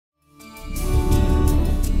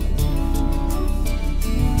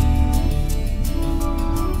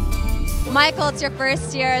Michael, it's your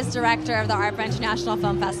first year as director of the Arpa International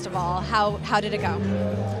Film Festival. How did it go?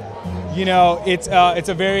 You know, it's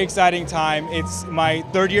a very exciting time. It's my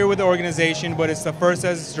third year with the organization, but it's the first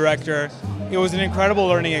as director. It was an incredible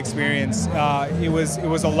learning experience. It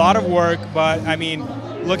was a lot of work, but I mean,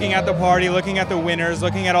 looking at the party, looking at the winners,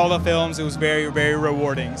 looking at all the films, it was very, very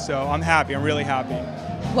rewarding. So I'm happy. I'm really happy.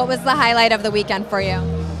 What was the highlight of the weekend for you?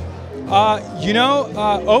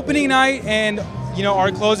 Opening night and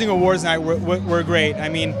our closing awards night were great. I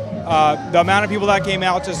mean, the amount of people that came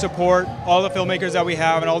out to support all the filmmakers that we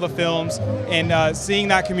have and all the films, and seeing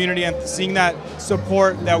that community and seeing that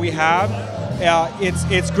support that we have,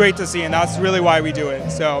 it's great to see, and that's really why we do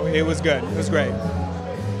it. So it was good. It was great.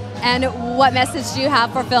 And what message do you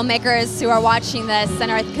have for filmmakers who are watching this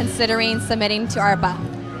and are considering submitting to ARPA?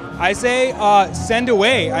 I say send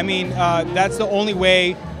away. I mean, that's the only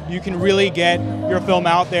way you can really get your film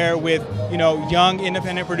out there with young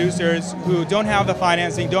independent producers who don't have the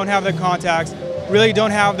financing, don't have the contacts, really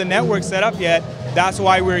don't have the network set up yet. That's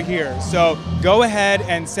why we're here. So go ahead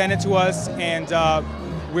and send it to us, and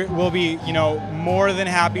we'll be more than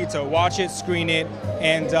happy to watch it, screen it,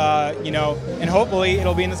 and and hopefully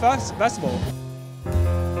it'll be in this festival.